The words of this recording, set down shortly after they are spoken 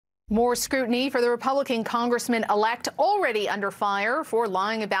More scrutiny for the Republican congressman-elect, already under fire for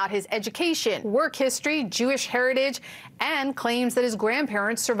lying about his education, work history, Jewish heritage, and claims that his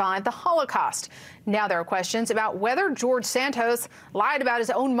grandparents survived the Holocaust. Now there are questions about whether George Santos lied about his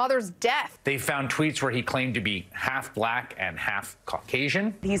own mother's death. They found tweets where he claimed to be half black and half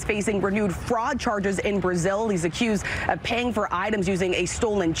Caucasian. He's facing renewed fraud charges in Brazil. He's accused of paying for items using a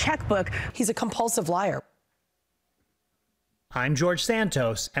stolen checkbook. He's a compulsive liar. I'm George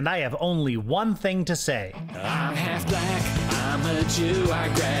Santos, and I have only one thing to say. I'm half black, I'm a Jew,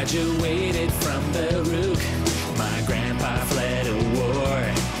 I graduated from Baruch. My grandpa fled a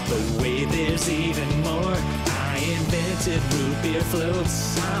war, but wait, there's even more. I invented root beer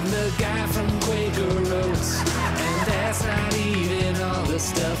floats, I'm the guy from Quaker Oats. And that's not even all the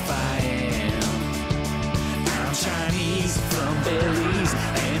stuff I am. I'm Chinese from Belize,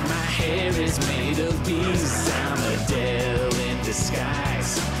 and my hair is made of bees. I'm a Dell in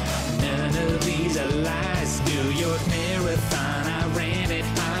disguise, none of these are lies. New York Marathon, I ran it.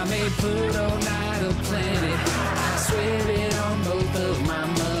 I may put on either planet, I swear it on both of my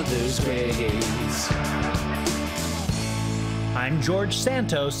mother's graves. I'm George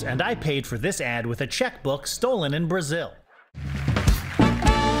Santos, and I paid for this ad with a checkbook stolen in Brazil.